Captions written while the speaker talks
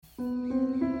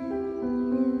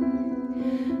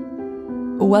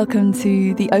Welcome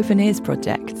to the Open Ears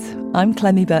Project. I'm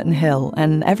Clemmy Burton-Hill,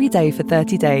 and every day for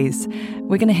 30 days,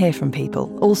 we're going to hear from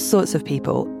people, all sorts of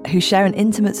people, who share an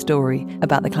intimate story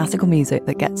about the classical music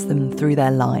that gets them through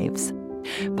their lives.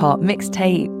 Part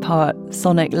mixtape, part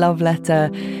sonic love letter.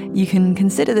 You can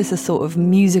consider this a sort of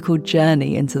musical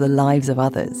journey into the lives of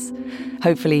others.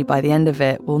 Hopefully, by the end of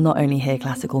it, we'll not only hear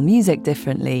classical music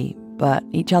differently, but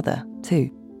each other too.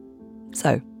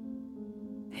 So,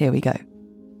 here we go.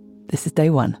 This is day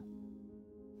one.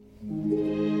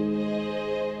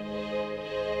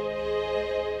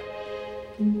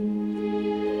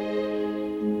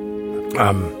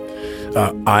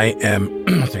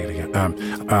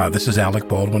 This is Alec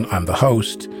Baldwin. I'm the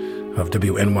host of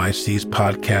WNYC's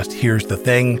podcast, Here's the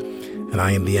Thing, and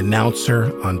I am the announcer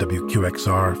on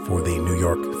WQXR for the New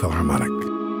York Philharmonic.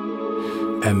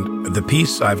 And the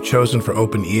piece I've chosen for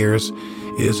open ears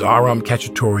is Aram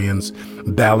Khachaturian's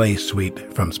ballet suite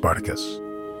from Spartacus.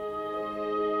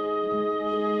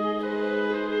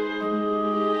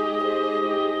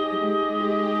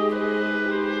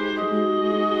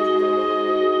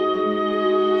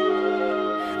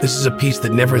 This is a piece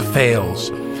that never fails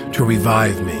to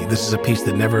revive me. This is a piece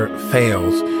that never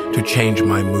fails to change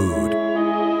my mood.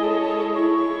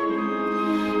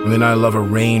 I mean, I love a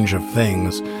range of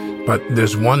things, but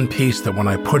there's one piece that when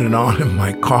I put it on in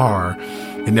my car,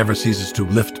 it never ceases to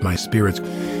lift my spirits.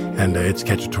 And it's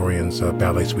Khachaturian's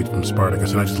ballet suite from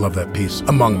Spartacus. And I just love that piece,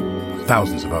 among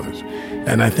thousands of others.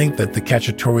 And I think that the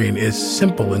Khachaturian is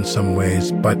simple in some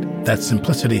ways, but that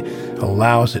simplicity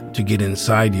allows it to get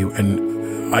inside you.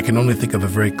 And I can only think of a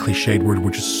very cliched word,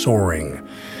 which is soaring.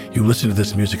 You listen to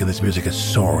this music, and this music is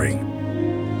soaring.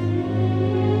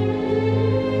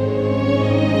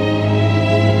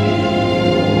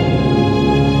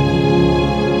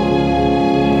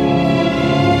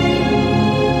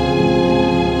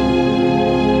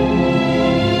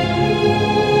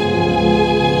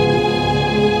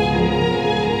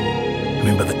 I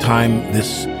mean, by the time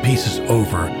this piece is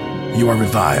over, you are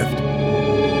revived.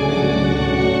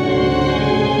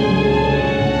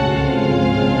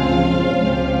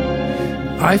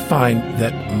 I find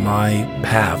that my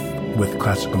path with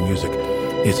classical music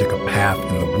is like a path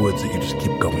in the woods that you just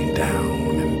keep going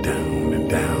down and down and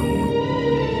down.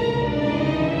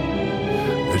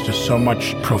 There's just so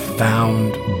much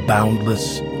profound,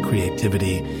 boundless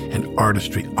creativity and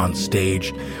artistry on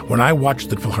stage. When I watch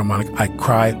the Philharmonic, I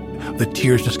cry. The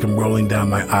tears just come rolling down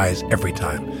my eyes every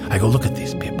time. I go, look at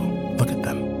these people. Look at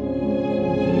them.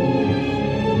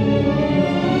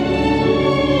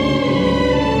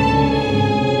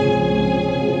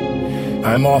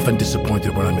 I'm often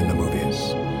disappointed when I'm in the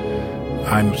movies.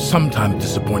 I'm sometimes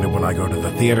disappointed when I go to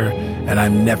the theater, and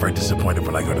I'm never disappointed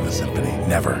when I go to the symphony.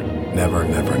 Never, never,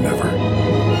 never, never.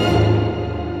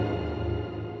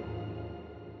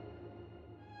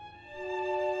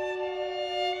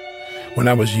 When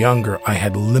I was younger, I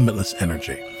had limitless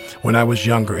energy. When I was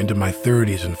younger, into my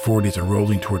 30s and 40s and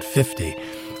rolling toward 50,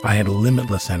 I had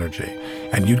limitless energy.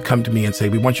 And you'd come to me and say,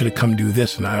 we want you to come do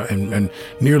this. And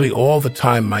nearly all the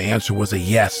time, my answer was a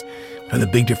yes. And the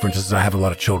big difference is I have a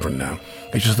lot of children now.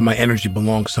 It's just that my energy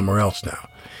belongs somewhere else now.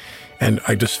 And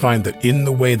I just find that in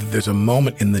the way that there's a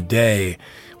moment in the day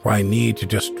where I need to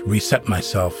just reset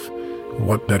myself,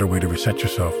 what better way to reset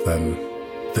yourself than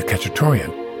the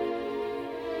Khachaturian?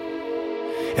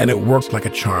 And it works like a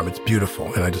charm. It's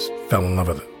beautiful. And I just fell in love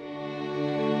with it.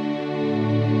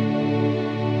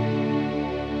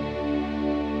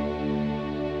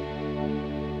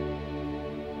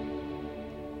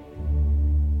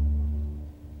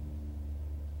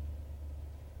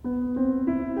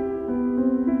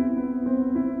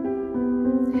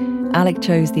 Alec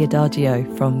chose the Adagio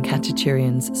from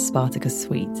Khachaturian's Spartacus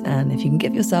suite, and if you can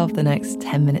give yourself the next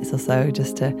 10 minutes or so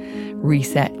just to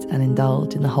reset and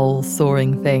indulge in the whole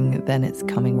soaring thing, then it's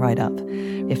coming right up.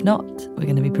 If not, we're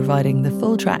going to be providing the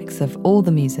full tracks of all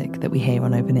the music that we hear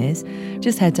on Open Ears.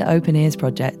 Just head to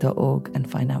openearsproject.org and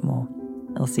find out more.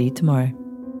 I'll see you tomorrow.